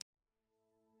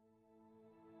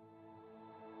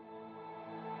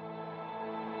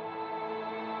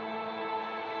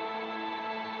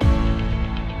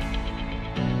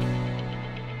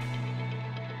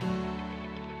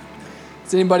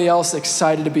Is anybody else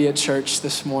excited to be at church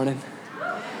this morning?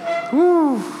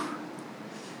 Woo!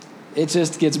 It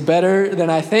just gets better than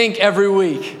I think every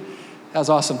week. That was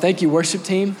awesome. Thank you, worship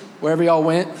team, wherever y'all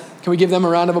went. Can we give them a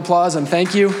round of applause and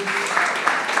thank you?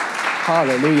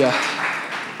 Hallelujah.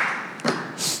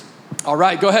 All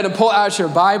right, go ahead and pull out your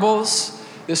Bibles.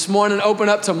 This morning, open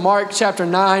up to Mark chapter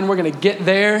 9. We're going to get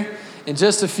there in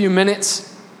just a few minutes.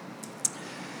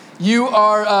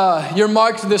 You're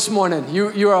marked this morning.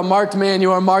 You are a marked man.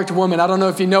 You are a marked woman. I don't know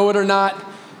if you know it or not,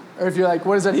 or if you're like,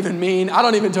 what does that even mean? I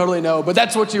don't even totally know, but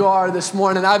that's what you are this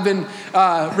morning. I've been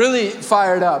really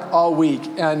fired up all week,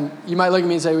 and you might look at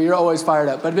me and say, well, you're always fired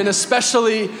up, but I've been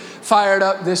especially fired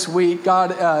up this week.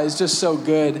 God is just so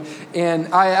good,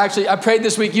 and I prayed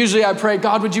this week. Usually I pray,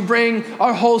 God, would you bring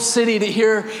our whole city to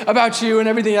hear about you and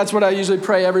everything? That's what I usually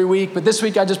pray every week, but this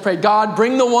week I just prayed, God,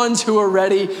 bring the ones who are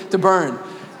ready to burn.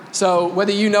 So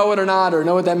whether you know it or not, or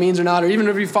know what that means or not, or even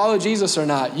if you follow Jesus or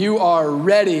not, you are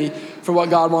ready for what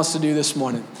God wants to do this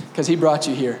morning because he brought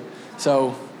you here.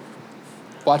 So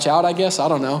watch out, I guess. I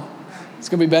don't know. It's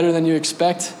going to be better than you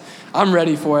expect. I'm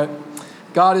ready for it.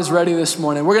 God is ready this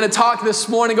morning. We're going to talk this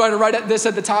morning. Go ahead and write this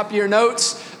at the top of your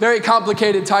notes. Very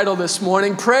complicated title this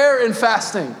morning. Prayer and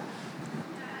fasting.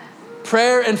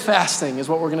 Prayer and fasting is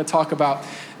what we're going to talk about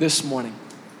this morning.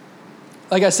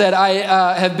 Like I said, I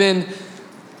have been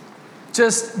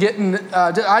just getting,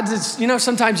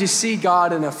 sometimes you see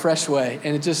God in a fresh way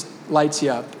and it just lights you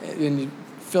up and it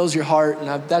fills your heart.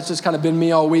 And that's just kind of been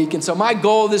me all week. And so my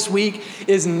goal this week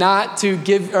is not to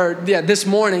this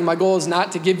morning, my goal is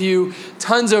not to give you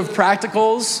tons of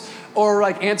practicals or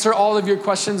answer all of your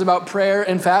questions about prayer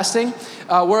and fasting.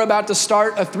 We're about to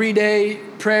start a 3-day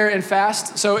prayer and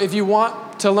fast. So if you want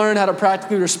to learn how to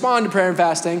practically respond to prayer and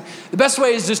fasting, the best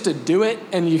way is just to do it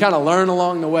and you kind of learn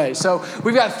along the way. So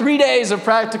we've got 3 days of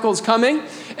practicals coming.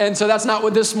 And so that's not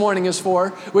what this morning is for,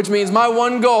 which means my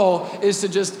one goal is to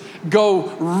just go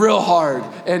real hard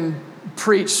and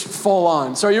preach full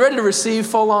on. So are you ready to receive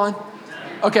full on?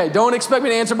 Okay, don't expect me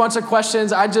to answer a bunch of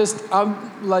questions.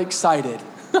 I'm excited.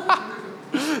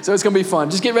 So it's going to be fun.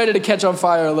 Just get ready to catch on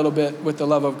fire a little bit with the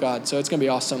love of God. So it's going to be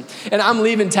awesome. And I'm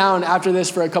leaving town after this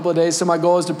for a couple of days. So my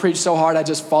goal is to preach so hard I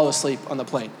just fall asleep on the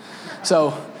plane.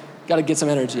 So got to get some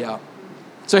energy out.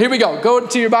 So here we go. Go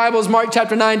to your Bibles, Mark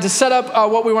chapter 9. To set up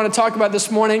what we want to talk about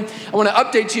this morning, I want to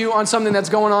update you on something that's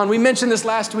going on. We mentioned this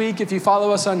last week. If you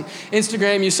follow us on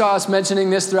Instagram, you saw us mentioning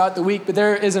this throughout the week. But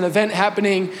there is an event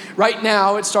happening right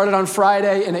now. It started on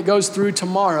Friday and it goes through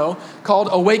tomorrow called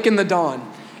Awaken the Dawn.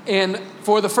 And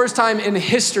for the first time in the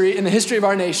history of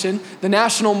our nation, the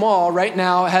National Mall right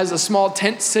now has a small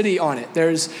tent city on it.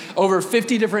 There's over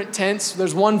 50 different tents.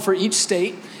 There's one for each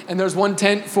state, and there's one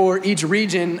tent for each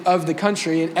region of the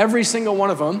country. And every single one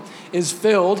of them is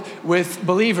filled with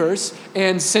believers.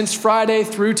 And since Friday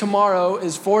through tomorrow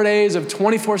is 4 days of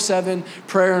 24/7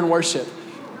 prayer and worship.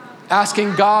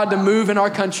 Asking God to move in our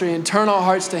country and turn our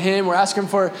hearts to him. We're asking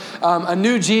for a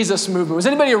new Jesus movement. Was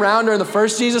anybody around during the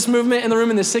first Jesus movement in the room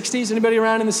in the 60s? Anybody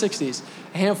around in the 60s?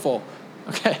 A handful.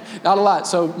 Okay, not a lot,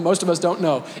 so most of us don't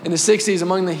know. In the 60s,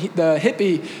 among the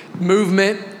hippie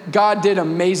movement, God did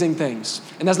amazing things.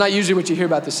 And that's not usually what you hear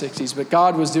about the 60s, but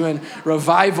God was doing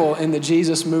revival in the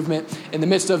Jesus movement. In the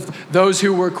midst of those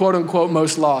who were, quote unquote,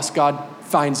 most lost, God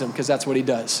finds them because that's what he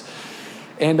does.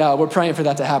 And we're praying for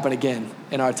that to happen again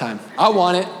in our time. I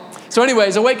want it. So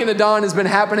anyways, Awaken the Dawn has been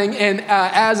happening. And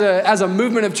as a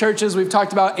movement of churches, we've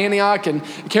talked about Antioch, and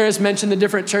Karis mentioned the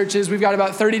different churches. We've got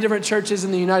about 30 different churches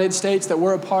in the United States that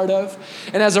we're a part of.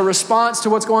 And as a response to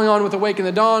what's going on with Awaken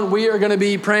the Dawn, we are going to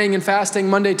be praying and fasting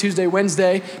Monday, Tuesday,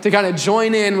 Wednesday to kind of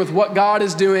join in with what God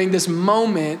is doing, this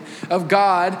moment of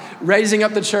God raising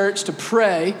up the church to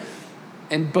pray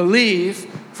and believe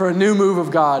for a new move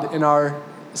of God in our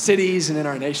cities and in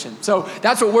our nation. So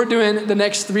that's what we're doing the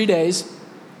next 3 days.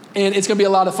 And it's going to be a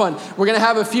lot of fun. We're going to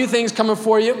have a few things coming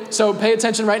for you. So pay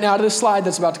attention right now to this slide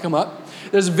that's about to come up.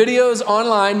 There's videos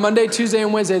online Monday, Tuesday,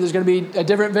 and Wednesday. There's going to be a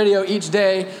different video each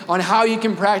day on how you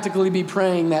can practically be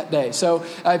praying that day. So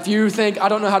if you think, I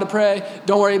don't know how to pray,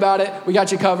 don't worry about it. We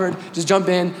got you covered. Just jump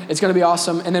in. It's going to be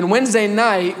awesome. And then Wednesday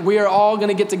night, we are all going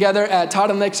to get together at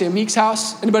Todd and Lexia Meek's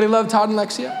house. Anybody love Todd and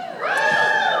Lexia?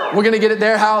 We're going to get at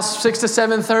their house 6 to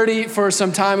 7:30 for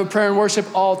some time of prayer and worship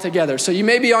all together. So you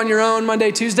may be on your own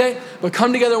Monday, Tuesday, but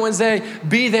come together Wednesday,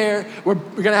 be there. We're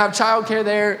going to have childcare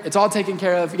there. It's all taken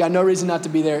care of. You got no reason not to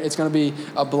be there. It's going to be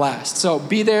a blast. So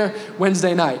be there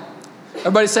Wednesday night.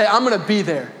 Everybody say, I'm going to be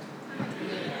there.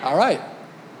 All right.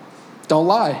 Don't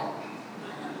lie,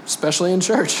 especially in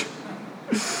church.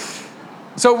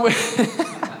 So I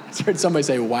heard somebody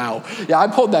say, wow. Yeah, I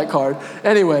pulled that card.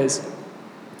 Anyways,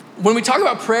 when we talk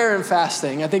about prayer and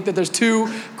fasting, I think that there's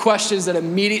two questions that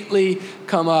immediately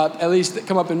come up, at least that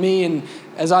come up in me. And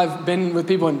as I've been with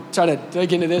people and try to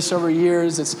dig into this over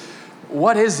years, it's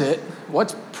what is it?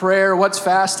 What's prayer? What's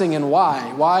fasting? And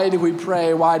why? Why do we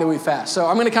pray? Why do we fast? So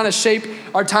I'm going to kind of shape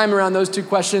our time around those two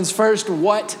questions. First,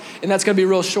 what? And that's going to be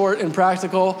real short and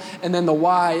practical. And then the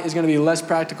why is going to be less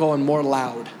practical and more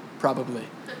loud, probably.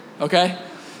 Okay?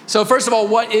 So first of all,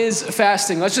 what is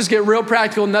fasting? Let's just get real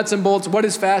practical, nuts and bolts. What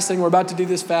is fasting? We're about to do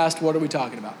this fast. What are we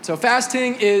talking about? So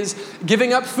fasting is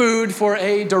giving up food for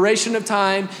a duration of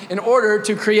time in order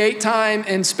to create time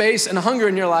and space and hunger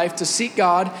in your life to seek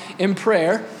God in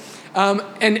prayer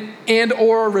and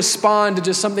or respond to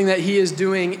just something that he is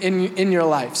doing in your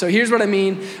life. So here's what I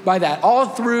mean by that. All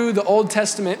through the Old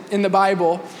Testament in the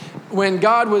Bible, when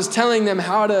God was telling them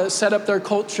how to set up their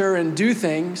culture and do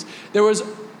things, there was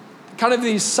kind of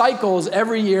these cycles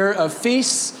every year of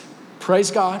feasts, praise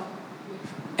God,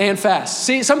 and fast.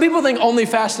 See, some people think only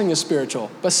fasting is spiritual,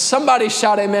 but somebody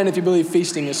shout amen if you believe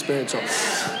feasting is spiritual.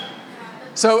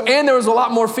 So, and there was a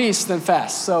lot more feasts than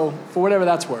fasts, so for whatever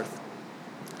that's worth.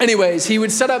 Anyways,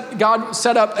 God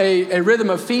set up a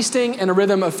rhythm of feasting and a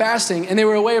rhythm of fasting, and they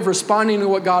were a way of responding to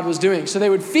what God was doing. So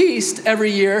they would feast every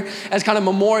year as kind of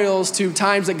memorials to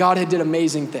times that God had did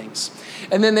amazing things.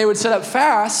 And then they would set up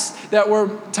fasts that were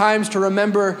times to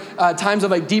remember times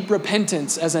of like deep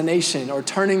repentance as a nation or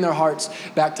turning their hearts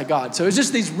back to God. So it's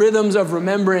just these rhythms of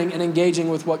remembering and engaging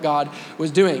with what God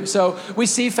was doing. So we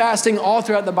see fasting all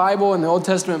throughout the Bible. In the Old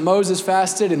Testament, Moses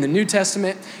fasted. In the New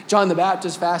Testament, John the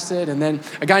Baptist fasted. And then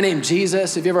a guy named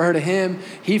Jesus, if you ever heard of him,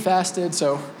 he fasted.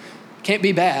 So can't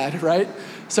be bad, right?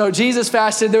 So Jesus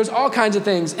fasted. There was all kinds of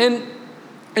things.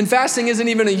 And fasting isn't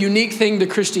even a unique thing to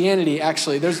Christianity,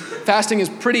 actually. Fasting is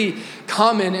pretty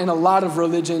common in a lot of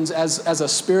religions as a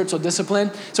spiritual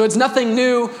discipline. So it's nothing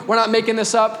new. We're not making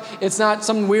this up. It's not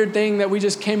some weird thing that we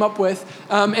just came up with.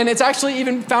 And it's actually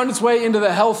even found its way into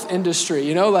the health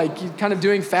industry, like kind of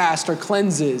doing fast or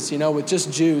cleanses, with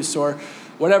just juice or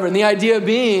whatever. And the idea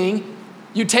being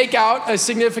you take out a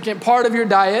significant part of your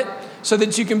diet so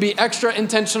that you can be extra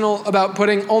intentional about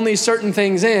putting only certain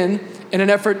things in an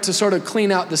effort to sort of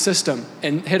clean out the system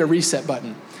and hit a reset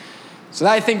button. So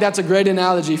I think that's a great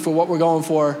analogy for what we're going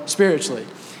for spiritually.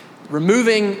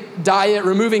 Removing diet,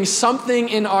 removing something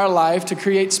in our life to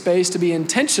create space to be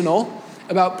intentional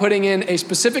about putting in a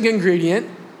specific ingredient,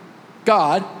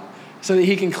 God, so that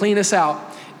he can clean us out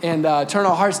and turn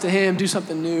our hearts to him, do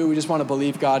something new. We just want to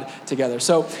believe God together.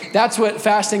 So that's what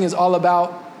fasting is all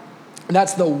about.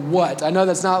 That's the what. I know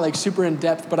that's not like super in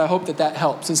depth, but I hope that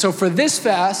helps. And so for this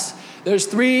fast, there's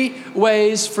 3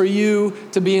 ways for you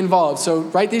to be involved. So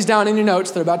write these down in your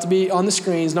notes. They're about to be on the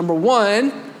screens. Number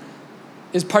 1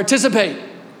 is participate.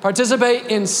 Participate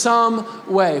in some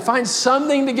way. Find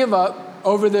something to give up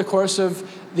over the course of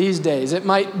these days. It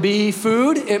might be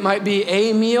food. It might be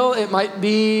a meal. It might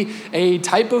be a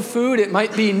type of food. It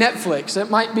might be Netflix.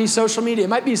 It might be social media. It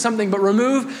might be something, but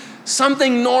remove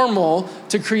something normal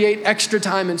to create extra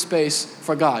time and space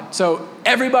for God. So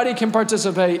everybody can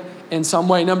participate in some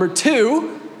way. Number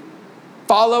 2,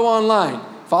 follow online.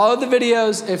 Follow the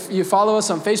videos. If you follow us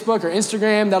on Facebook or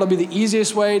Instagram, that'll be the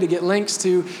easiest way to get links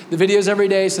to the videos every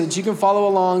day so that you can follow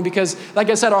along because, like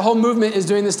I said, our whole movement is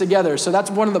doing this together. So that's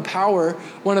one of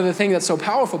the things that's so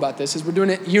powerful about this is we're doing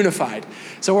it unified.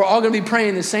 So we're all going to be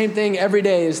praying the same thing every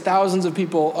day as thousands of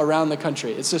people around the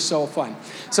country. It's just so fun.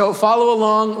 So follow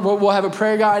along. We'll have a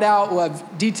prayer guide out. We'll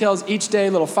have details each day,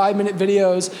 little 5-minute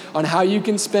videos on how you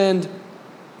can spend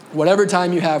whatever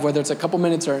time you have, whether it's a couple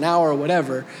minutes or an hour or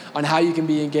whatever, on how you can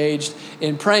be engaged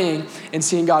in praying and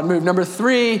seeing God move. Number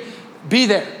 3, be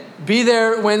there. Be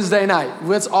there Wednesday night.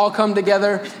 Let's all come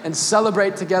together and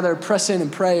celebrate together, press in and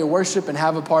pray, worship, and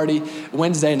have a party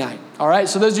Wednesday night. All right,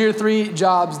 so those are your 3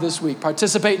 jobs this week.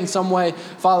 Participate in some way,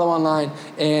 follow online,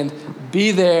 and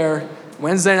be there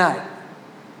Wednesday night.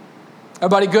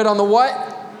 Everybody good on the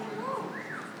what?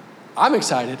 I'm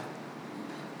excited.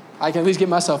 I can at least get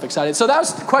myself excited. So that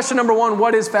was question number 1,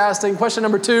 what is fasting? Question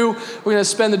number 2, we're going to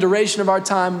spend the duration of our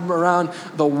time around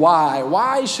the why.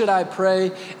 Why should I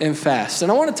pray and fast?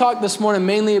 And I want to talk this morning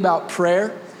mainly about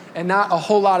prayer and not a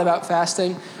whole lot about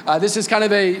fasting. This is kind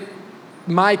of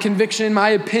my conviction, my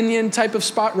opinion type of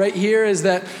spot right here is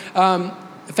that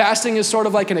fasting is sort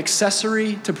of like an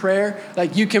accessory to prayer.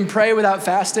 Like you can pray without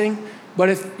fasting, but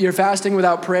if you're fasting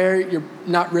without prayer, you're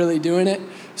not really doing it.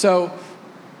 So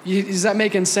is that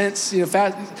making sense?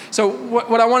 So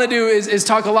what I want to do is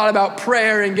talk a lot about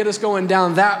prayer and get us going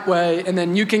down that way, and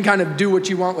then you can kind of do what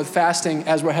you want with fasting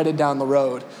as we're headed down the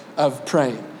road of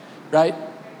praying, right?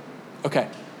 Okay.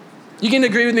 You can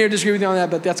agree with me or disagree with me on that,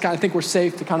 but I think we're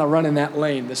safe to kind of run in that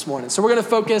lane this morning. So we're going to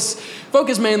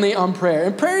focus mainly on prayer.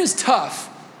 And prayer is tough.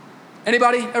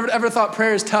 Anybody ever thought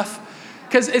prayer is tough?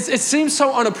 Because it seems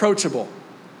so unapproachable,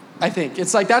 I think.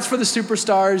 It's like that's for the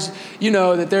superstars,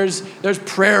 that there's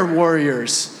prayer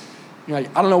warriors. You're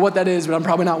like, I don't know what that is, but I'm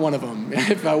probably not one of them.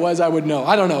 If I was, I would know.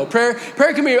 I don't know. Prayer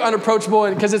can be unapproachable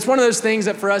because it's one of those things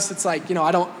that for us, it's like,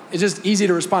 it's just easy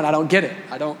to respond. I don't get it.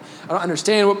 I don't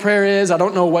understand what prayer is. I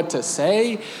don't know what to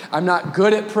say. I'm not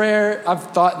good at prayer. I've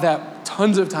thought that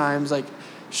tons of times, like,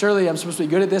 surely I'm supposed to be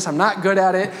good at this. I'm not good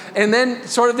at it. And then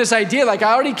sort of this idea, like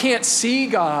I already can't see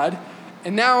God,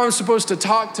 and now I'm supposed to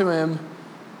talk to him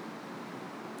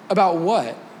about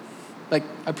what? Like,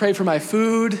 I pray for my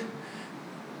food.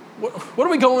 What are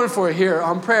we going for here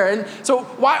on prayer? And so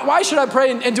why should I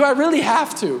pray? And do I really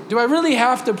have to? Do I really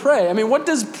have to pray? I mean, what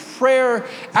does prayer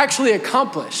actually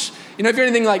accomplish? If you're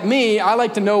anything like me, I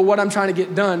like to know what I'm trying to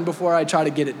get done before I try to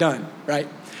get it done, right?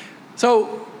 So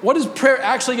what does prayer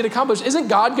actually get accomplished? Isn't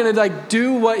God going to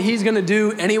do what he's going to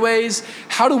do anyways?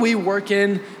 How do we work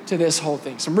into this whole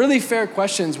thing? Some really fair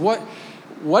questions. What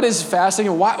is fasting,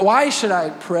 and why should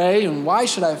I pray, and why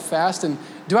should I fast, and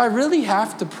do I really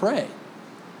have to pray?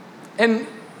 And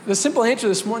the simple answer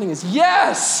this morning is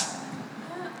yes.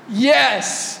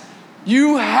 Yes,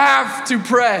 you have to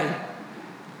pray.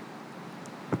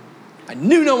 I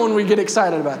knew no one would get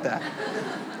excited about that.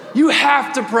 You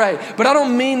have to pray. But I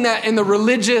don't mean that in the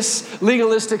religious,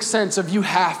 legalistic sense of you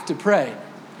have to pray.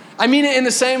 I mean it in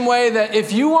the same way that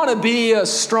if you want to be a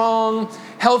strong,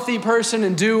 healthy person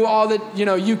and do all that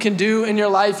you can do in your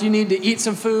life, you need to eat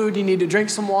some food, you need to drink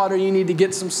some water, you need to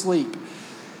get some sleep.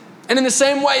 And in the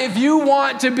same way, if you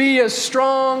want to be a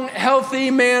strong, healthy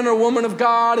man or woman of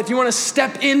God, if you want to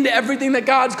step into everything that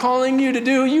God's calling you to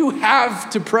do, you have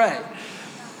to pray.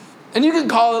 And you can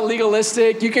call it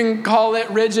legalistic, you can call it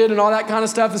rigid and all that kind of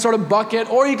stuff and sort of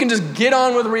bucket, or you can just get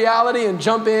on with reality and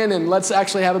jump in and let's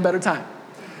actually have a better time.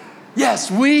 Yes,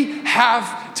 we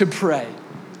have to pray.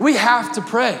 We have to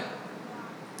pray.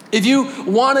 If you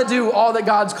want to do all that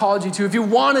God's called you to, if you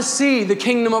want to see the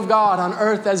kingdom of God on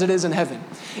earth as it is in heaven,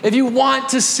 if you want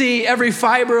to see every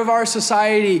fiber of our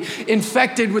society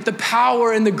infected with the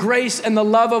power and the grace and the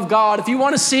love of God, if you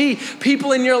want to see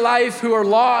people in your life who are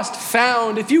lost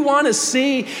found, if you want to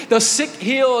see the sick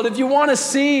healed, if you want to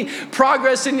see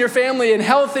progress in your family and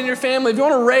health in your family, if you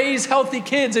want to raise healthy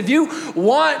kids, if you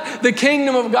want the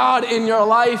kingdom of God in your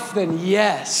life, then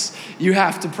yes, you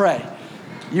have to pray.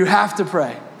 You have to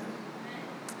pray.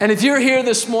 And if you're here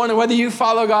this morning, whether you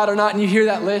follow God or not, and you hear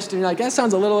that list and you're like, that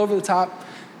sounds a little over the top,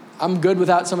 I'm good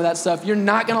without some of that stuff. You're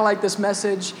not going to like this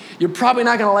message. You're probably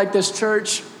not going to like this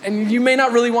church. And you may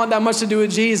not really want that much to do with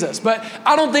Jesus. But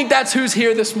I don't think that's who's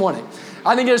here this morning.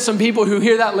 I think there's some people who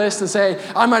hear that list and say,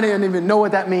 I might not even know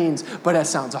what that means, but that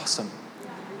sounds awesome.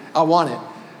 I want it.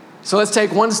 So let's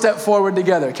take one step forward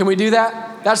together. Can we do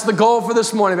that? That's the goal for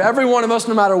this morning. Every one of us,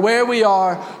 no matter where we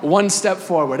are, one step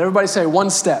forward. Everybody say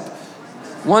one step.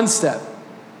 One step.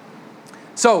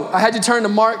 So I had you turn to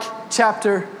Mark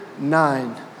chapter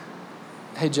 9.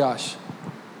 Hey, Josh.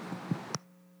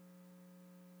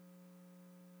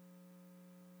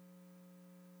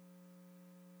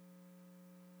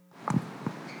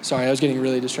 Sorry, I was getting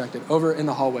really distracted. Over in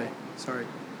the hallway. Sorry.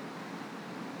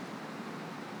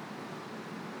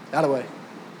 That away.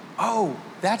 Oh,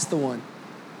 that's the one.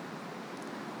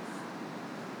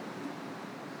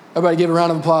 Everybody give a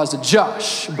round of applause to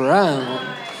Josh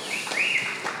Brown.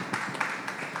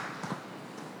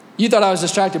 You thought I was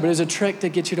distracted, but it's a trick to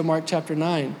get you to Mark chapter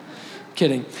 9.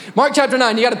 Kidding. Mark chapter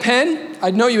 9, you got a pen?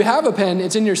 I know you have a pen.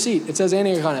 It's in your seat. It says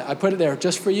Antioch on it. I put it there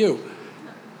just for you.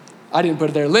 I didn't put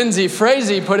it there. Lindsay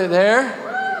Frazee put it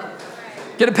there.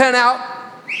 Get a pen out.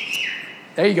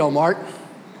 There you go, Mark.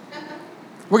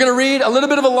 We're going to read a little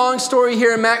bit of a long story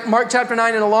here in Mark chapter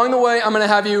 9, and along the way, I'm going to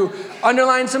have you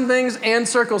underline some things and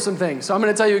circle some things. So I'm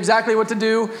going to tell you exactly what to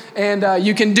do, and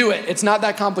you can do it. It's not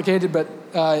that complicated, but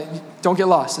don't get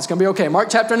lost. It's going to be okay. Mark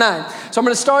chapter 9. So I'm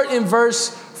going to start in verse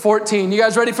 14. You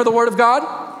guys ready for the word of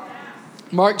God?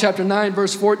 Mark chapter 9,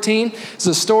 verse 14. It's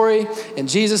a story, and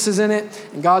Jesus is in it,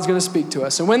 and God's going to speak to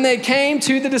us. And when they came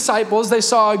to the disciples, they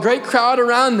saw a great crowd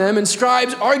around them and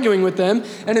scribes arguing with them.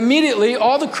 And immediately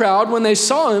all the crowd, when they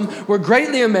saw him, were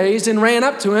greatly amazed and ran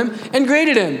up to him and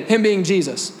greeted him being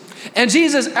Jesus. And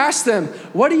Jesus asked them,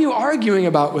 what are you arguing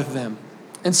about with them?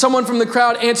 And someone from the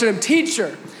crowd answered him,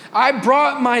 Teacher, I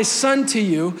brought my son to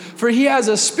you, for he has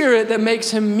a spirit that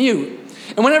makes him mute.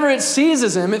 And whenever it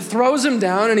seizes him, it throws him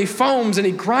down, and he foams, and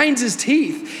he grinds his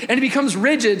teeth, and he becomes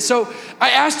rigid. So I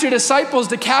asked your disciples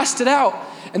to cast it out,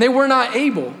 and they were not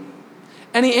able.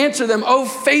 And he answered them, "O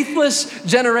faithless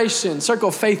generation,"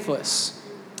 circle faithless.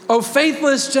 "O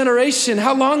faithless generation,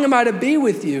 how long am I to be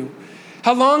with you?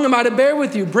 How long am I to bear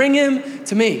with you? Bring him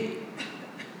to me."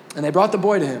 And they brought the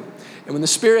boy to him. And when the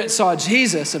spirit saw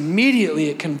Jesus, immediately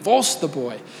it convulsed the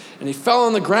boy. And he fell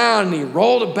on the ground and he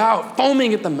rolled about,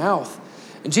 foaming at the mouth.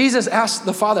 And Jesus asked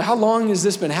the father, "How long has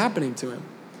this been happening to him?"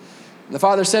 And the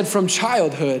father said, "From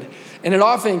childhood. And it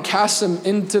often casts him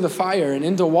into the fire and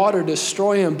into water to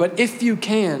destroy him. But if you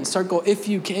can," circle if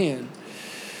you can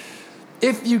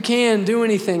do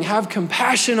anything, have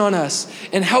compassion on us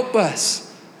and help us.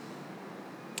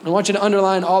 I want you to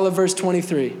underline all of verse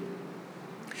 23.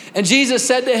 And Jesus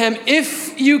said to him,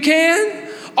 "If you can,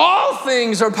 all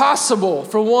things are possible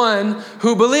for one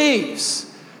who believes."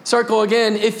 Circle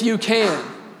again, if you can.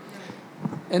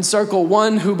 And circle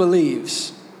one who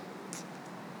believes.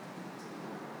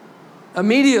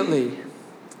 Immediately,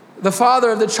 the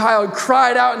father of the child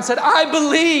cried out and said, "I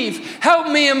believe, help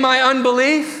me in my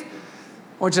unbelief."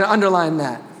 I want you to underline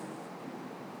that.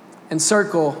 And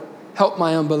circle, help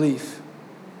my unbelief.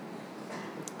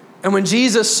 And when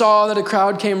Jesus saw that a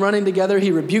crowd came running together, he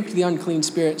rebuked the unclean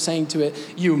spirit, saying to it,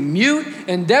 "You mute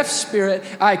and deaf spirit,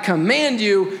 I command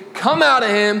you, come out of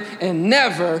him and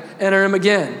never enter him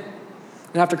again."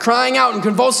 And after crying out and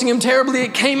convulsing him terribly,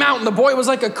 it came out, and the boy was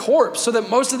like a corpse, so that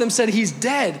most of them said, "He's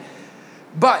dead."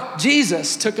 But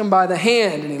Jesus took him by the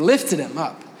hand, and he lifted him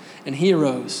up, and he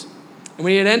arose. And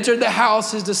when he had entered the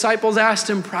house, his disciples asked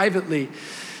him privately,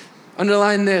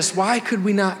 underline this, "Why could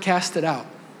we not cast it out?"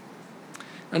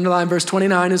 Underline verse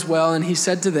 29 as well. And he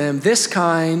said to them, "This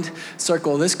kind,"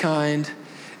 circle this kind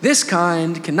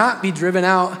cannot be driven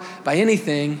out by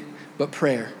anything but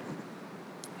prayer."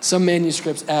 Some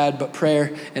manuscripts add, "but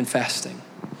prayer and fasting."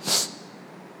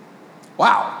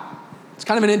 Wow, it's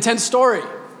kind of an intense story.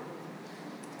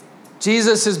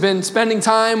 Jesus has been spending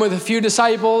time with a few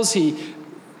disciples. He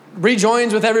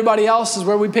rejoins with everybody else is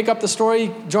where we pick up the story.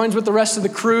 He joins with the rest of the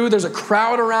crew. There's a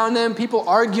crowd around them, people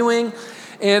arguing.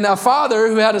 And a father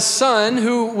who had a son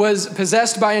who was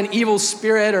possessed by an evil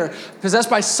spirit or possessed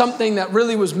by something that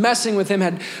really was messing with him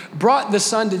had brought the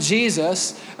son to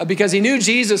Jesus because he knew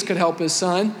Jesus could help his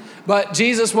son. But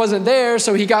Jesus wasn't there,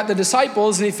 so he got the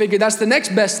disciples and he figured that's the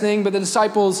next best thing, but the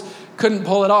disciples couldn't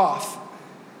pull it off.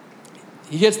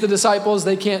 He gets the disciples,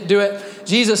 they can't do it.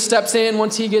 Jesus steps in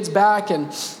once he gets back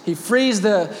and he frees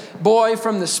the boy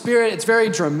from the spirit. It's very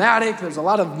dramatic. There's a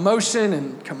lot of motion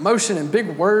and commotion and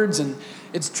big words and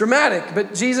it's dramatic,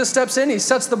 but Jesus steps in, he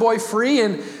sets the boy free,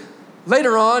 and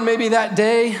later on, maybe that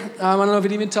day, I don't know if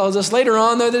it even tells us, later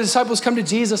on, the disciples come to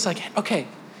Jesus like, "Okay,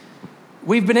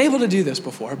 we've been able to do this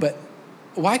before, but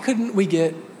why couldn't we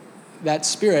get that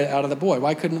spirit out of the boy?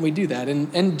 Why couldn't we do that?"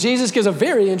 And Jesus gives a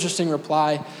very interesting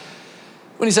reply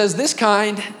when he says, "This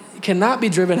kind cannot be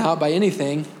driven out by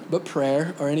anything but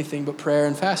prayer or anything but prayer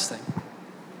and fasting."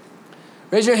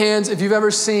 Raise your hands if you've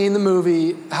ever seen the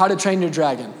movie How to Train Your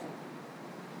Dragon.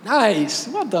 Nice,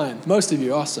 well done. Most of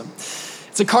you, awesome.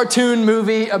 It's a cartoon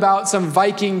movie about some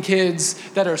Viking kids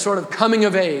that are sort of coming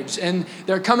of age. And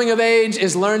their coming of age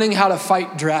is learning how to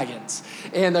fight dragons.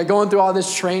 And they're going through all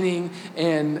this training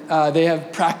and they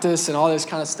have practice and all this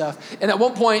kind of stuff. And at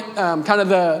one point, kind of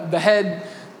the head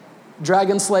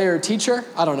dragon slayer teacher,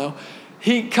 I don't know,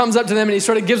 he comes up to them and he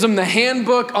sort of gives them the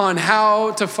handbook on how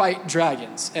to fight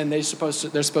dragons. And they're supposed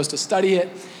to study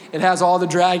it. It has all the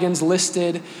dragons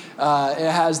listed. It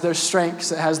has their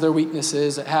strengths. It has their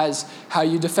weaknesses. It has how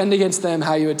you defend against them,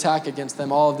 how you attack against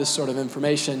them, all of this sort of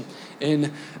information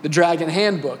in the dragon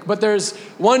handbook. But there's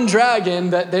one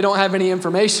dragon that they don't have any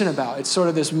information about. It's sort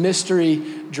of this mystery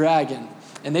dragon.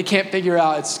 And they can't figure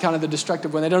out, it's kind of the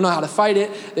destructive one. They don't know how to fight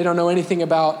it. They don't know anything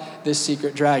about this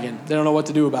secret dragon. They don't know what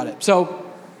to do about it. So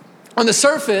on the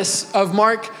surface of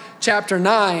Mark chapter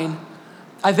 9,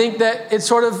 I think that it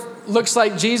sort of looks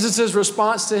like Jesus'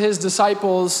 response to his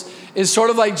disciples is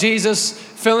sort of like Jesus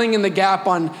filling in the gap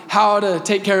on how to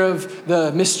take care of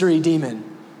the mystery demon,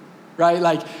 right?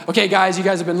 Like, okay, guys, you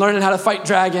guys have been learning how to fight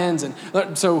dragons,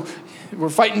 and so we're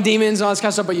fighting demons and all this kind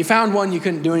of stuff, but you found one you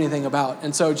couldn't do anything about.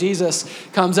 And so Jesus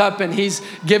comes up and he's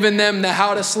given them the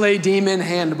How to Slay Demon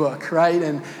handbook, right?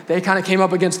 And they kind of came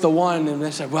up against the one and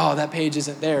they said, well, that page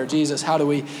isn't there. Jesus, how do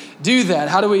we do that?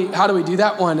 How do we do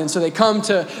that one? And so they come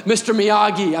to Mr.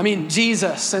 Miyagi,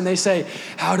 Jesus, and they say,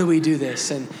 how do we do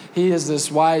this? And he is this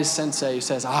wise sensei who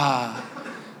says,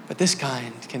 but this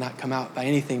kind cannot come out by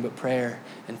anything but prayer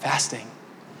and fasting.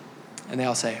 And they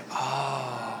all say,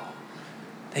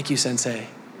 thank you, sensei.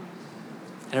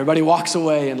 And everybody walks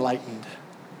away enlightened.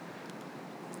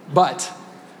 But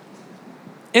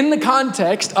in the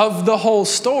context of the whole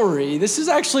story, this is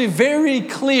actually very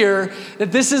clear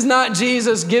that this is not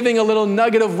Jesus giving a little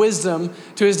nugget of wisdom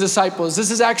to his disciples.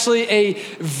 This is actually a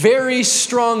very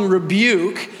strong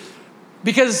rebuke,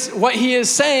 because what he is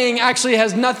saying actually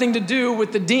has nothing to do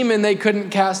with the demon they couldn't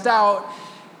cast out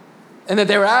and that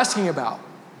they were asking about.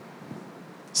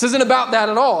 This isn't about that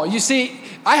at all. You see,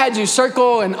 I had you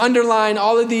circle and underline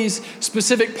all of these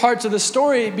specific parts of the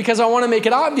story because I want to make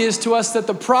it obvious to us that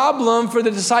the problem for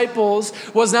the disciples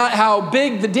was not how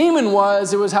big the demon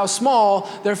was, it was how small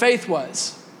their faith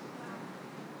was.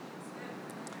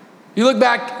 You look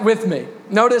back with me.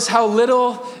 Notice how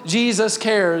little Jesus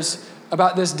cares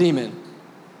about this demon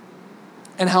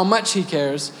and how much he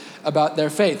cares about their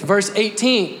faith. Verse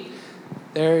 18,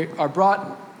 they are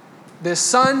brought this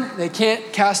son, they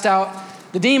can't cast out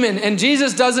the demon. And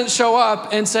Jesus doesn't show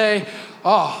up and say,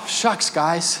 oh, shucks,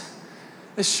 guys,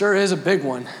 this sure is a big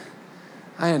one.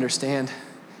 I understand.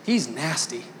 He's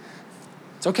nasty.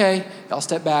 It's okay. Y'all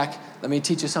step back. Let me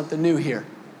teach you something new here.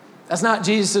 That's not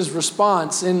Jesus'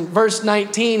 response. In verse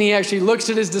 19, he actually looks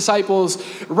at his disciples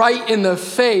right in the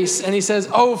face and he says,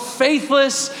 oh,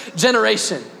 faithless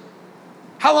generation.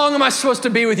 How long am I supposed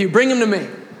to be with you? Bring him to me.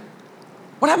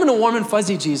 What happened to warm and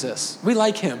fuzzy Jesus? We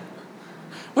like him.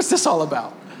 What's this all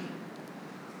about?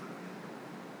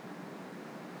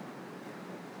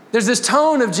 There's this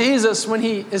tone of Jesus when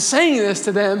he is saying this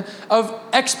to them of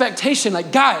expectation.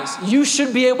 Like, guys, you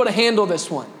should be able to handle this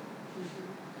one.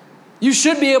 You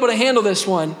should be able to handle this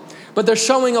one, but they're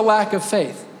showing a lack of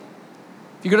faith.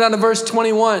 If you go down to verse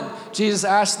 21, Jesus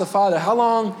asks the Father, how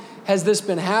long has this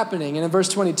been happening? And in verse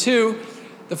 22,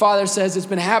 the Father says it's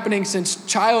been happening since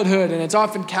childhood, and it's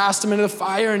often cast him into the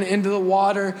fire and into the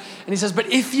water. And he says, but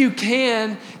if you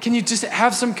can you just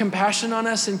have some compassion on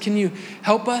us and can you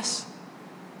help us?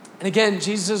 And again,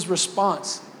 Jesus'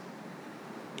 response,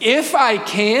 if I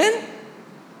can?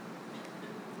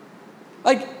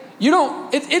 Like, you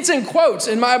don't, it's in quotes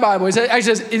in my Bible. It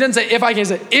doesn't say if I can, it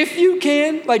says if you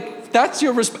can. Like, that's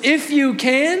your response. If you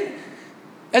can?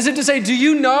 As if to say, do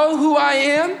you know who I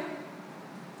am?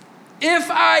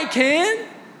 If I can?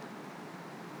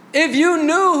 If you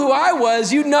knew who I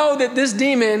was, you know that this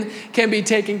demon can be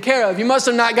taken care of. You must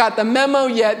have not got the memo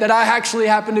yet that I actually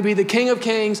happen to be the King of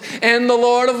Kings and the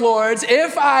Lord of Lords.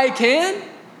 If I can?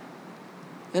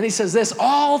 Then he says this,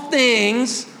 all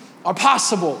things are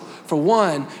possible for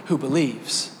one who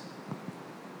believes.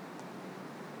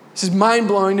 This is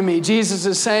mind-blowing to me. Jesus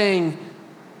is saying,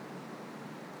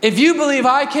 if you believe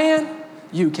I can,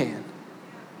 you can.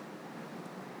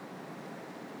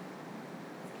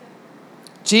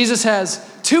 Jesus has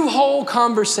 2 whole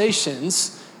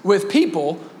conversations with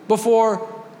people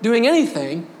before doing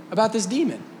anything about this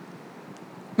demon.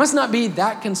 Must not be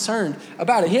that concerned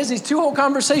about it. He has these 2 whole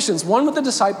conversations, one with the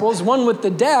disciples, one with the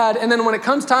dad, and then when it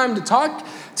comes time to talk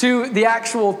to the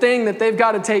actual thing that they've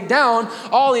got to take down,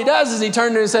 all he does is he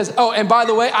turns and says, oh, and by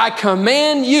the way, I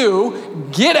command you,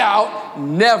 get out,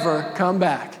 never come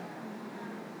back.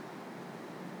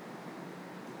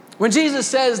 When Jesus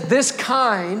says this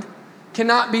kind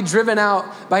cannot be driven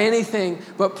out by anything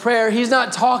but prayer, he's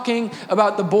not talking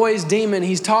about the boy's demon.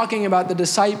 He's talking about the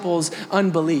disciples'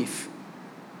 unbelief.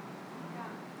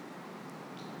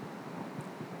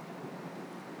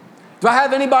 Do I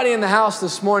have anybody in the house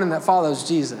this morning that follows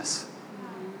Jesus?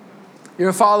 You're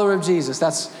a follower of Jesus.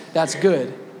 That's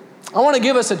good. I want to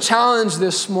give us a challenge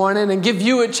this morning and give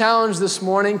you a challenge this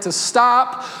morning to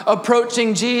stop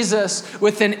approaching Jesus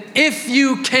with an if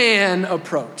you can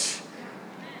approach.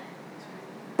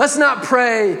 Let's not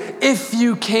pray, if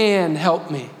you can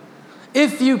help me.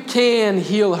 If you can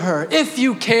heal her. If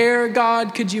you care,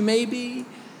 God, could you maybe?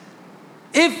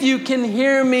 If you can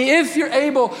hear me, if you're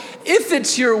able, if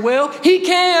it's your will, he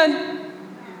can.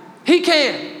 He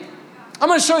can. I'm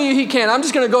going to show you he can. I'm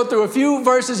just going to go through a few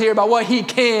verses here about what he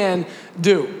can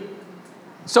do.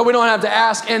 So we don't have to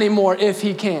ask anymore if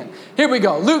he can. Here we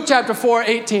go. Luke chapter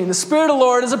 4:18. The Spirit of the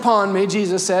Lord is upon me,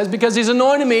 Jesus says, because he's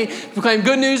anointed me to proclaim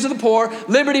good news to the poor,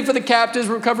 liberty for the captives,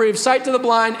 recovery of sight to the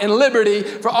blind, and liberty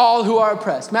for all who are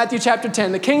oppressed. Matthew chapter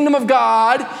 10. The kingdom of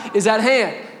God is at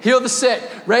hand. Heal the sick,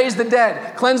 raise the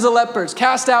dead, cleanse the lepers,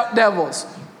 cast out devils.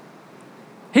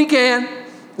 He can.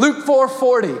 Luke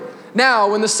 4:40.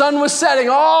 Now, when the sun was setting,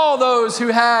 all those who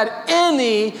had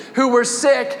any who were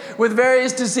sick with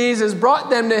various diseases brought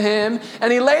them to him,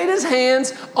 and he laid his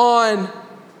hands on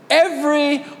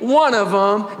every one of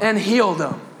them and healed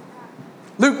them.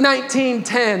 Luke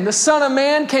 19:10, the Son of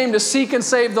Man came to seek and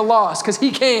save the lost, because he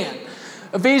can.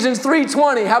 Ephesians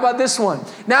 3:20, how about this one?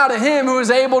 Now to him who is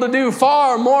able to do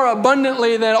far more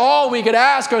abundantly than all we could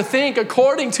ask or think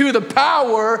according to the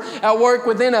power at work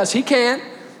within us. He can.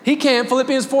 He can,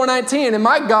 Philippians 4:19, and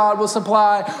my God will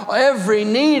supply every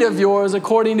need of yours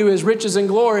according to his riches and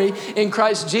glory in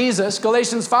Christ Jesus.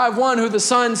 Galatians 5:1, who the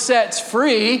Son sets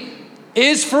free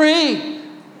is free.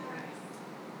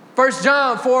 1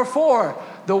 John 4:4,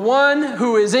 the one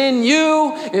who is in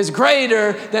you is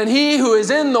greater than he who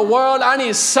is in the world. I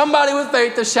need somebody with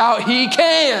faith to shout, he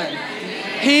can.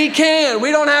 He can. We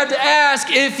don't have to ask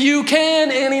if you can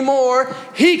anymore.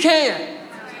 He can.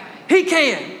 He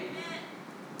can.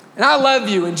 And I love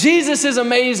you, and Jesus is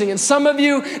amazing. And some of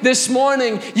you this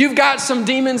morning, you've got some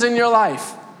demons in your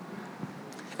life.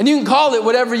 And you can call it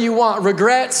whatever you want.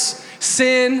 Regrets,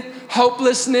 sin,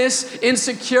 hopelessness,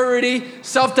 insecurity,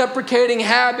 self-deprecating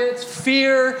habits,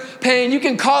 fear, pain. You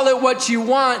can call it what you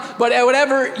want, but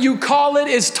whatever you call it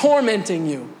is tormenting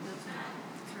you.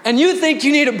 And you think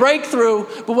you need a breakthrough,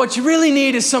 but what you really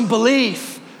need is some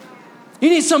belief. You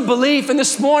need some belief. And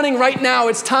this morning, right now,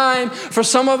 it's time for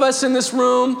some of us in this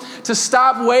room to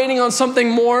stop waiting on something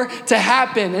more to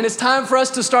happen. And it's time for us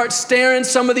to start staring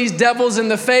some of these devils in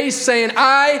the face, saying,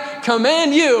 I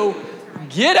command you,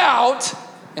 get out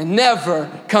and never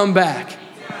come back.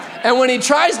 And when he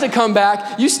tries to come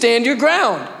back, you stand your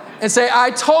ground and say, I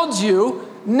told you,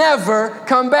 never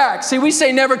come back. See, we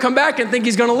say never come back and think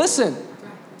he's going to listen.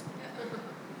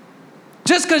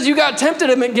 Just because you got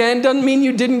tempted him again doesn't mean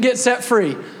you didn't get set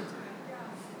free.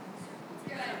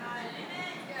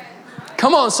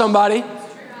 Come on, somebody.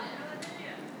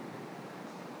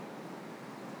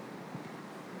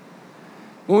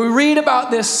 When we read about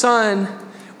this son,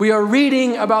 we are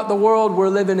reading about the world we're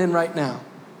living in right now.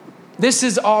 This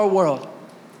is our world.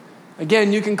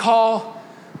 Again, you can call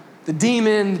the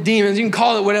demons, you can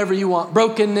call it whatever you want.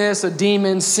 Brokenness, a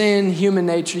demon, sin, human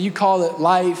nature. You call it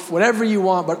life, whatever you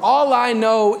want. But all I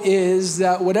know is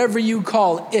that whatever you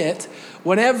call it,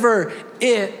 whenever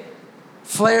it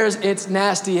flares its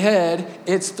nasty head,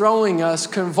 it's throwing us,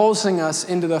 convulsing us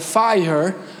into the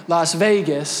fire, Las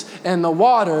Vegas, and the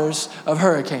waters of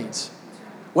hurricanes.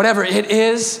 Whatever it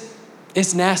is,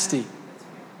 it's nasty.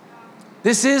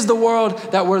 This is the world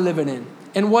that we're living in.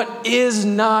 And what is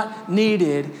not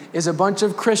needed is a bunch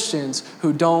of Christians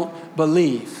who don't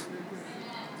believe.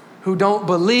 Who don't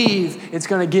believe it's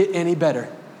going to get any better.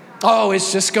 Oh,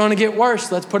 it's just going to get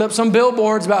worse. Let's put up some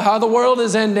billboards about how the world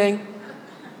is ending.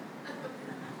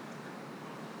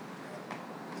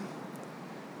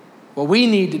 What we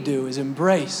need to do is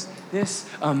embrace this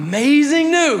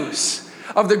amazing news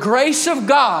of the grace of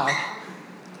God.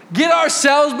 Get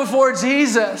ourselves before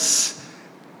Jesus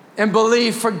and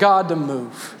believe for God to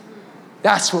move.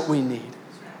 That's what we need.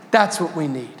 That's what we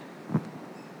need.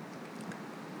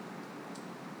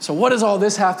 So what does all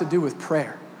this have to do with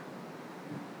prayer?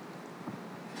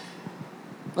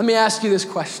 Let me ask you this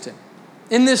question.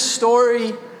 In this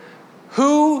story,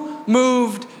 who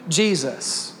moved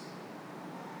Jesus?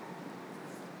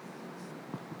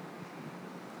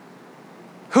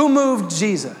 Who moved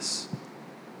Jesus?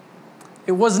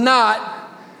 It was not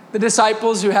the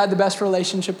disciples who had the best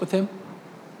relationship with him.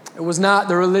 It was not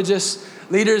the religious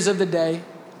leaders of the day.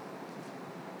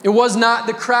 It was not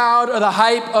the crowd or the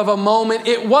hype of a moment.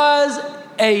 It was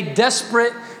a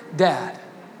desperate dad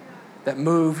that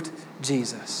moved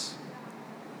Jesus.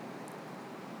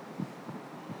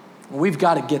 We've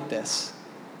got to get this.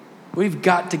 We've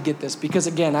got to get this because,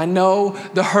 again, I know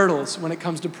the hurdles when it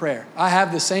comes to prayer. I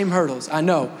have the same hurdles. I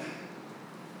know.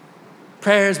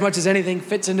 Prayer, as much as anything,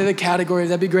 fits into the category,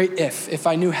 that'd be great if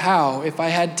I knew how, if I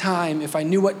had time, if I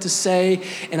knew what to say,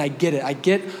 and I get it. I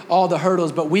get all the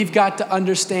hurdles, but we've got to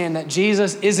understand that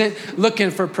Jesus isn't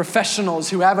looking for professionals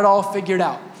who have it all figured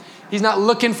out. He's not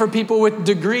looking for people with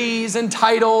degrees and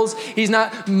titles. He's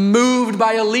not moved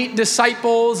by elite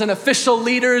disciples and official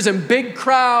leaders and big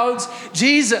crowds.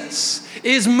 Jesus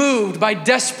is moved by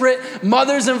desperate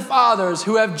mothers and fathers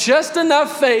who have just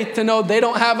enough faith to know they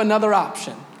don't have another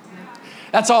option.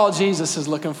 That's all Jesus is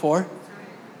looking for.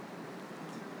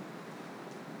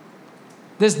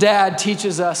 This dad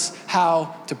teaches us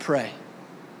how to pray.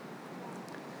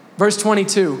 Verse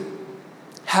 22,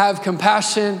 have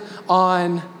compassion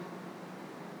on,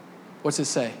 what's it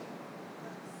say?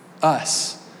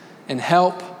 Us. And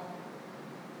help,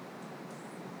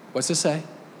 what's it say?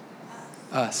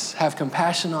 Us. Have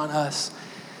compassion on us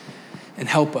and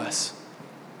help us.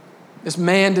 This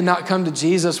man did not come to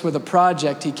Jesus with a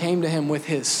project. He came to him with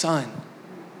his son.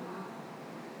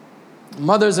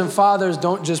 Mothers and fathers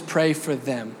don't just pray for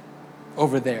them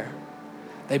over there.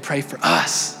 They pray for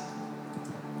us.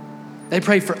 They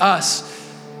pray for us.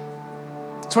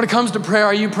 So when it comes to prayer,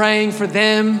 are you praying for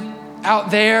them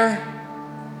out there?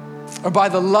 Or by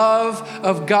the love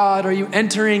of God, are you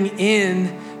entering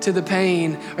in into the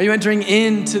pain? Are you entering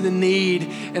into the need?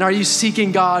 And are you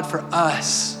seeking God for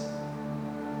us?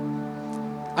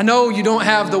 I know you don't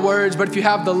have the words, but if you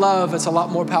have the love, it's a lot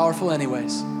more powerful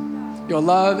anyways. Your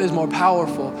love is more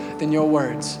powerful than your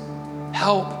words.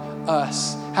 Help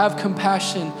us. Have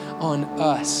compassion on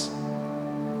us.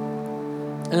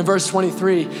 And in verse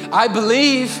 23, I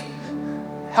believe,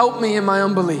 help me in my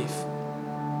unbelief.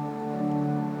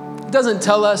 It doesn't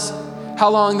tell us how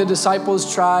long the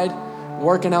disciples tried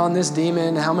working on this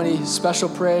demon, how many special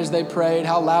prayers they prayed,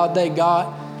 how loud they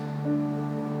got.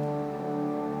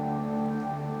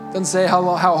 Doesn't say how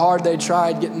hard they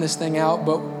tried getting this thing out,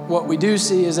 but what we do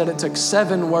see is that it took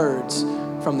 7 words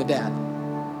from the dad.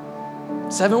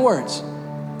 7 words.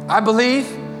 I believe,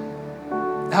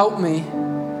 help me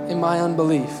in my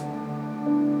unbelief.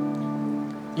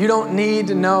 You don't need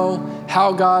to know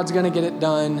how God's gonna get it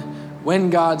done, when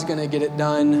God's gonna get it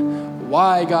done,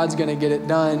 why God's gonna get it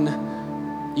done.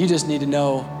 You just need to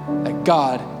know that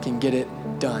God can get it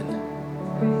done.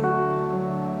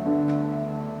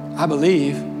 I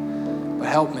believe, but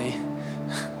help me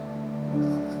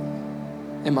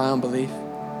in my unbelief.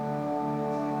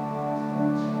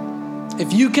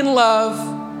 If you can love,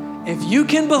 if you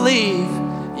can believe,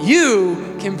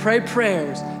 you can pray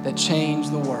prayers that change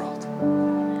the world.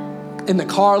 In the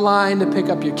car line to pick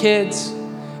up your kids,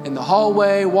 in the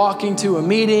hallway, walking to a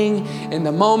meeting, in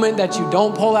the moment that you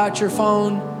don't pull out your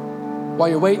phone while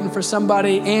you're waiting for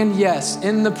somebody, and yes,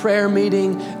 in the prayer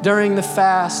meeting, during the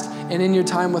fast, and in your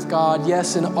time with God,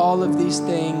 yes, in all of these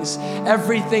things,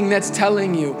 everything that's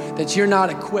telling you that you're not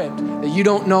equipped, that you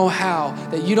don't know how,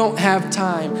 that you don't have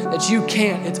time, that you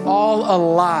can't, it's all a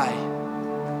lie.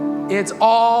 It's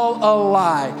all a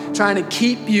lie, trying to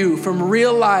keep you from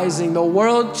realizing the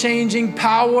world-changing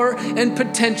power and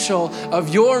potential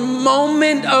of your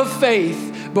moment of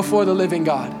faith before the living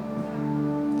God.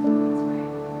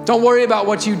 Don't worry about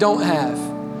what you don't have.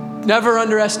 Never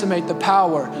underestimate the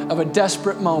power of a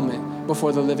desperate moment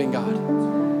before the living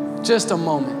God. Just a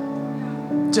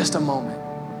moment. Just a moment.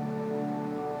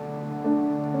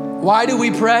 Why do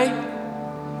we pray?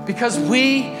 Because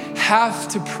we have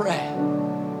to pray.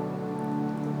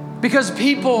 Because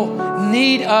people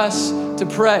need us to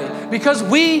pray. Because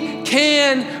we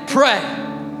can pray.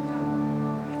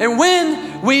 And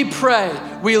when we pray,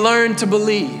 we learn to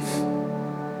believe.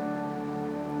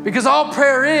 Because all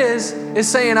prayer is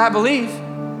saying, I believe.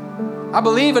 I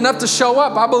believe enough to show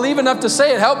up. I believe enough to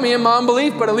say it. Help me in my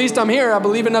unbelief, but at least I'm here. I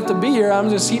believe enough to be here. I'm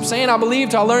just keep saying I believe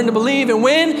till I learn to believe. And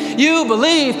when you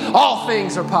believe, all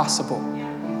things are possible.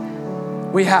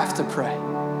 We have to pray.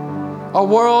 Our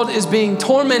world is being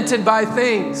tormented by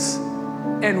things,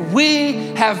 and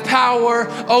we have power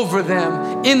over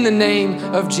them in the name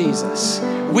of Jesus.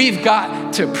 We've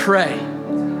got to pray.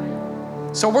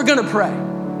 So we're gonna pray.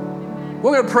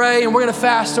 We're gonna pray and we're gonna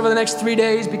fast over the next 3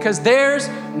 days because there's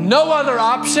no other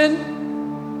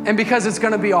option and because it's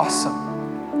gonna be awesome.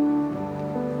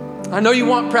 I know you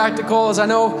want practicals. I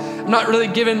know I'm not really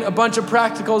giving a bunch of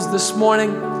practicals this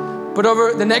morning. But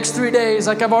over the next 3 days,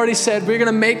 like I've already said, we're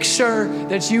gonna make sure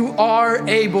that you are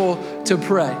able to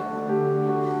pray.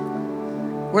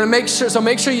 We're gonna make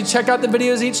sure you check out the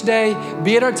videos each day,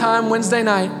 be at our time Wednesday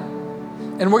night.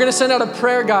 And we're gonna send out a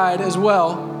prayer guide as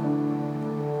well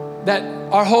that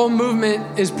our whole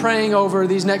movement is praying over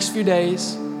these next few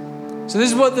days. So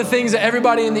this is what the things that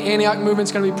everybody in the Antioch movement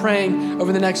is gonna be praying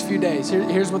over the next few days.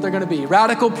 Here's what they're gonna be.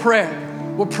 Radical prayer.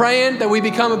 We're praying that we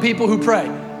become a people who pray.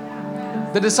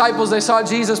 The disciples, they saw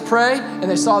Jesus pray and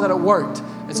they saw that it worked.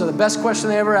 And so the best question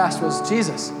they ever asked was,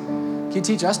 Jesus, can you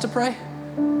teach us to pray?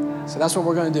 So that's what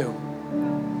we're gonna do.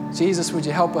 Jesus, would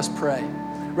you help us pray?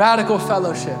 Radical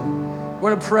fellowship.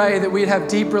 We're gonna pray that we'd have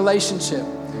deep relationship.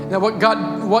 That what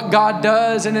God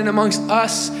does in and amongst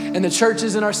us and the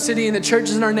churches in our city and the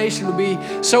churches in our nation would be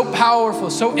so powerful,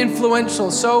 so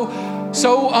influential, so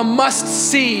a must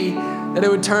see that it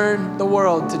would turn the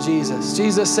world to Jesus.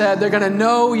 Jesus said, they're gonna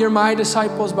know you're my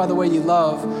disciples by the way you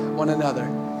love one another.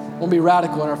 We're gonna be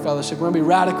radical in our fellowship. We're gonna be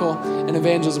radical in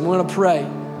evangelism. We're gonna pray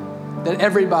that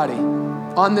everybody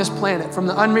on this planet, from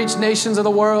the unreached nations of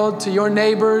the world to your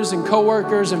neighbors and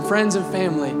coworkers and friends and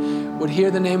family, would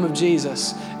hear the name of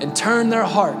Jesus and turn their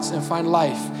hearts and find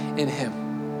life in him.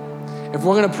 If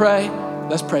we're gonna pray,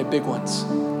 let's pray big ones,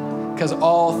 because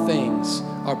all things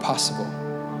are possible.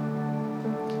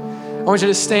 I want you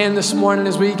to stand this morning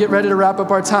as we get ready to wrap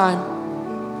up our time.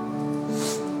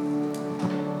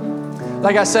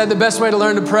 Like I said, the best way to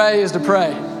learn to pray is to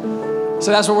pray. So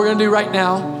that's what we're gonna do right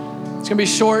now. It's gonna be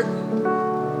short.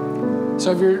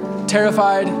 So if you're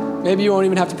terrified, maybe you won't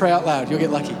even have to pray out loud. You'll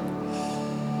get lucky.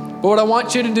 But what I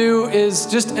want you to do is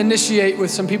just initiate with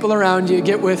some people around you.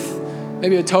 Get with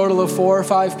maybe a total of 4 or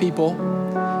 5 people,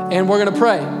 and we're going to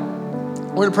pray.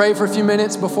 We're going to pray for a few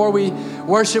minutes before we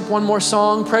worship one more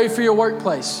song. Pray for your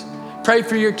workplace. Pray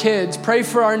for your kids. Pray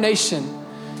for our nation.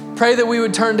 Pray that we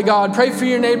would turn to God. Pray for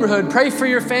your neighborhood. Pray for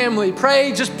your family.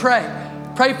 Pray, just pray.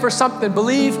 Pray for something.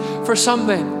 Believe for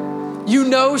something. You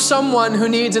know someone who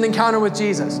needs an encounter with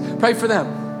Jesus. Pray for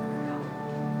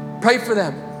them. Pray for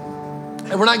them.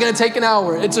 And we're not going to take an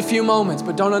hour. It's a few moments,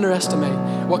 but don't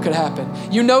underestimate what could happen.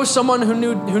 You know someone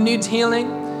who needs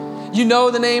healing. You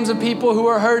know the names of people who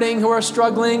are hurting, who are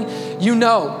struggling. You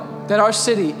know that our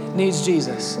city needs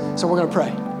Jesus. So we're going to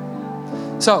pray.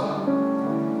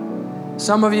 So,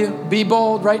 some of you, be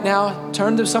bold right now.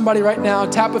 Turn to somebody right now.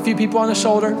 Tap a few people on the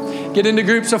shoulder. Get into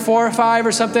groups of 4 or 5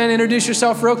 or something. Introduce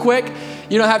yourself real quick.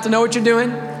 You don't have to know what you're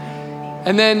doing.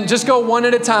 And then just go one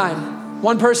at a time.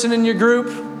 One person in your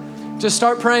group. Just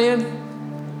start praying.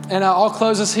 And I'll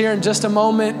close us here in just a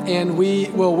moment, and we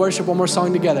will worship one more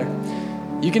song together.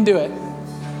 You can do it.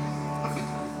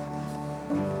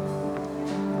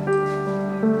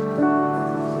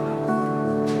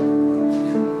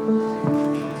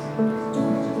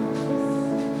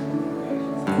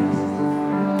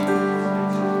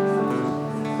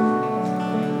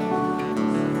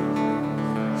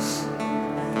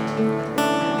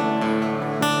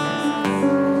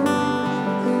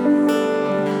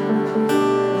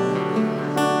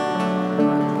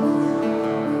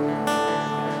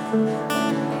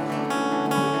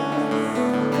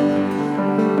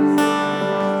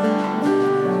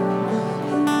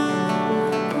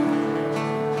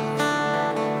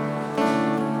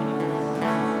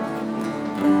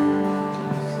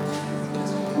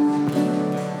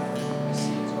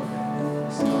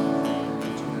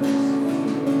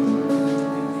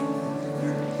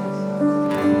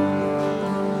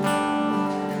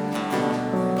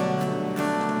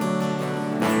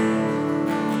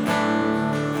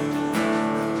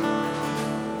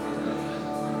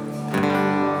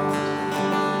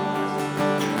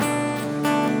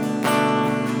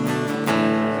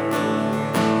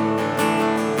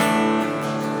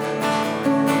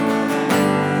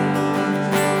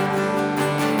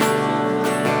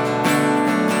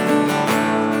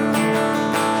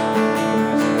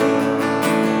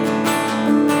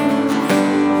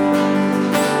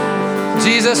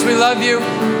 Jesus, we love you.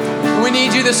 We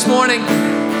need you this morning.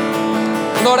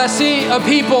 Lord, I see a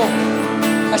people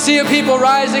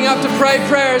rising up to pray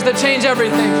prayers that change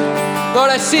everything. Lord,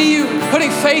 I see you putting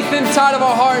faith inside of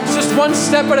our hearts, just one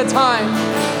step at a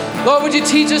time. Lord, would you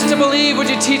teach us to believe? Would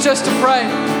you teach us to pray?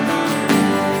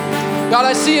 God,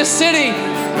 I see a city.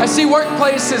 I see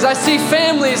workplaces. I see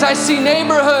families. I see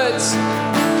neighborhoods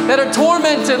that are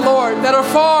tormented, Lord, that are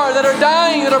far, that are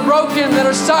dying, that are broken, that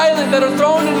are silent, that are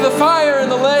thrown into the fire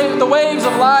and the waves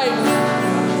of life.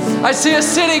 I see a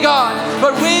city, God,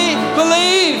 but we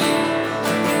believe.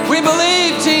 We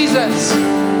believe, Jesus.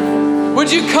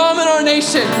 Would you come in our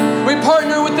nation? We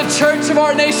partner with the church of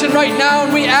our nation right now,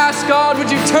 and we ask, God,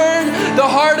 would you turn the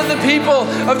heart of the people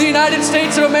of the United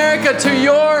States of America to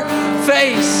your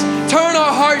face? Turn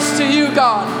our hearts to you,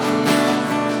 God.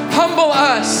 Humble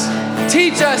us.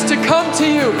 Teach us to come to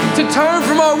you, to turn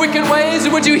from our wicked ways,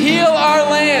 and would you heal our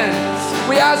land?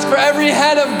 We ask for every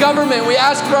head of government. We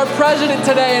ask for our president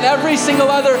today and every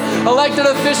single other elected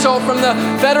official from the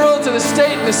federal to the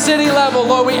state and the city level.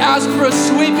 Lord, we ask for a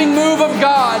sweeping move of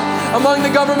God among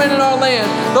the government in our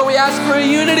land. Lord, we ask for a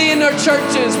unity in our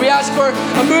churches. We ask for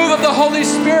a move of the Holy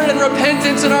Spirit and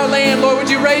repentance in our land. Lord, would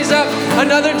you raise up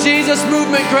another Jesus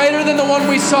movement greater than the one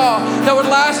we saw that would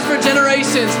last for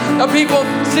generations of people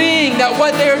seeing that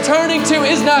what they are turning to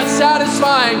is not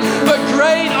satisfying, but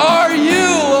great are you,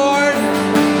 Lord.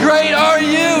 Great are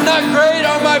you, not great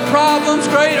are my problems,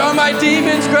 great are my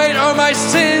demons, great are my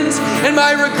sins and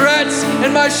my regrets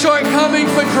and my shortcomings,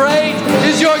 but great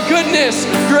is your goodness,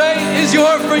 great is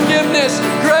your forgiveness,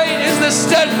 great is the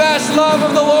steadfast love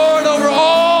of the Lord over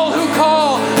all who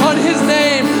call on his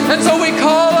name. And so we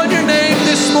call on your name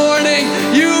this morning.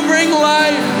 You bring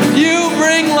life, you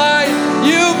bring life,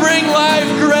 you bring life.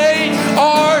 Great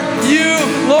are you,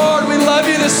 Lord. We love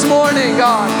you this morning,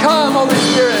 God. Come,